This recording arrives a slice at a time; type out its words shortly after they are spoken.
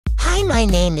my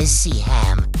name is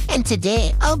Seham, and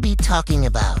today I'll be talking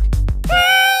about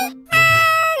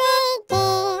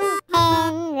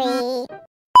Henry.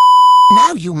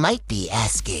 Now you might be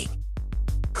asking,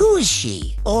 who is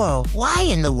she, or why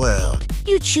in the world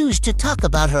you choose to talk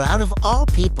about her out of all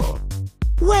people?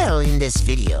 Well, in this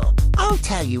video, I'll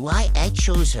tell you why I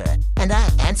chose her, and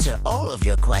I'll answer all of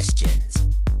your questions.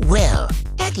 Well,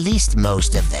 at least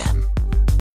most of them.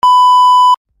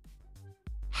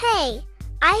 Hey,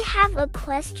 I have a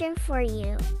question for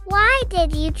you. Why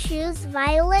did you choose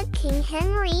Violet King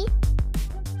Henry?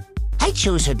 I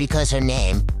chose her because her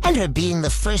name, and her being the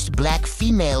first black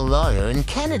female lawyer in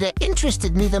Canada,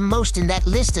 interested me the most in that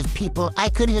list of people I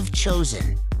could have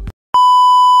chosen.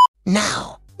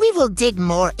 Now, we will dig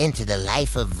more into the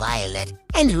life of Violet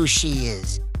and who she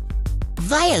is.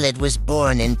 Violet was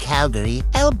born in Calgary,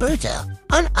 Alberta,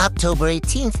 on October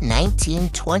 18,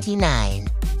 1929.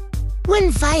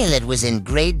 When Violet was in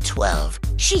grade 12,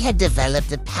 she had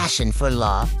developed a passion for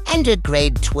law, and her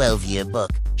grade 12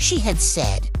 yearbook, she had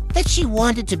said that she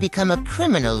wanted to become a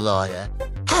criminal lawyer.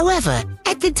 However,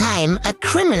 at the time, a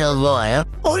criminal lawyer,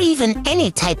 or even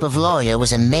any type of lawyer,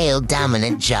 was a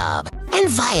male-dominant job, and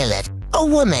Violet, a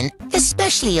woman,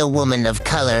 especially a woman of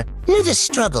color, knew the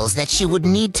struggles that she would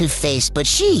need to face, but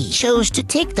she chose to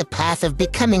take the path of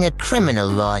becoming a criminal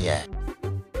lawyer.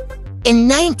 In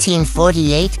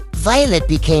 1948, Violet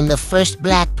became the first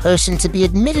black person to be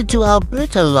admitted to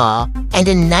Alberta law, and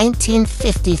in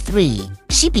 1953,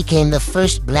 she became the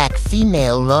first black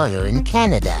female lawyer in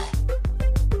Canada.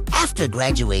 After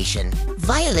graduation,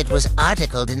 Violet was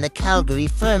articled in the Calgary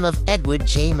firm of Edward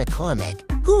J. McCormick,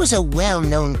 who was a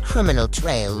well-known criminal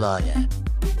trial lawyer.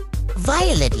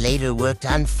 Violet later worked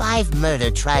on 5 murder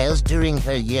trials during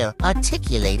her year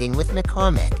articulating with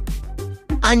McCormick.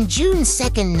 On June 2,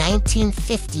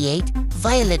 1958,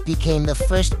 Violet became the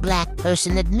first black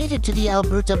person admitted to the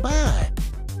Alberta bar.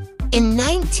 In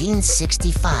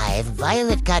 1965,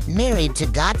 Violet got married to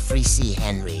Godfrey C.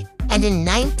 Henry, and in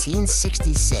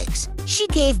 1966, she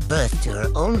gave birth to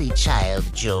her only child,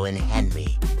 Joan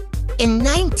Henry. In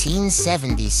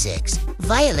 1976,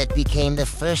 Violet became the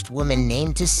first woman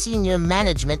named to senior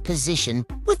management position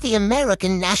with the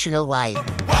American National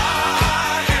YMCA.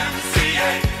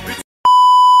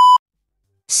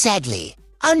 Sadly,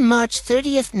 on March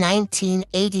 30th,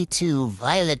 1982,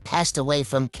 Violet passed away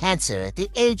from cancer at the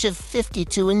age of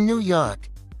 52 in New York.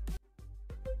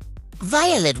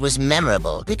 Violet was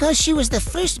memorable because she was the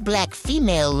first black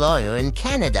female lawyer in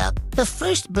Canada, the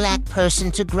first black person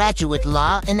to graduate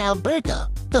law in Alberta,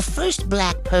 the first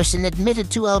black person admitted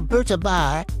to Alberta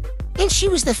bar, and she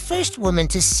was the first woman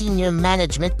to senior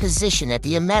management position at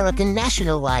the American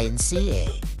National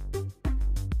YMCA.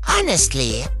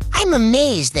 Honestly, I'm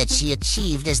amazed that she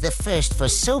achieved as the first for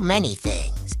so many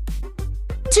things.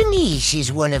 To me,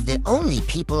 she's one of the only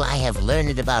people I have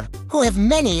learned about who have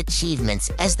many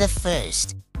achievements as the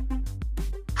first.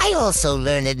 I also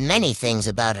learned many things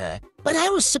about her, but I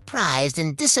was surprised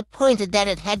and disappointed that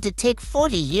it had to take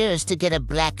 40 years to get a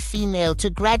black female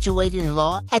to graduate in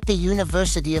law at the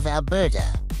University of Alberta.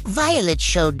 Violet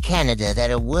showed Canada that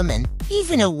a woman,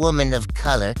 even a woman of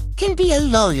color, can be a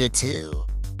lawyer too.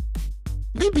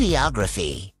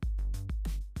 Bibliography.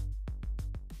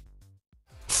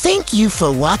 Thank you for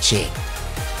watching.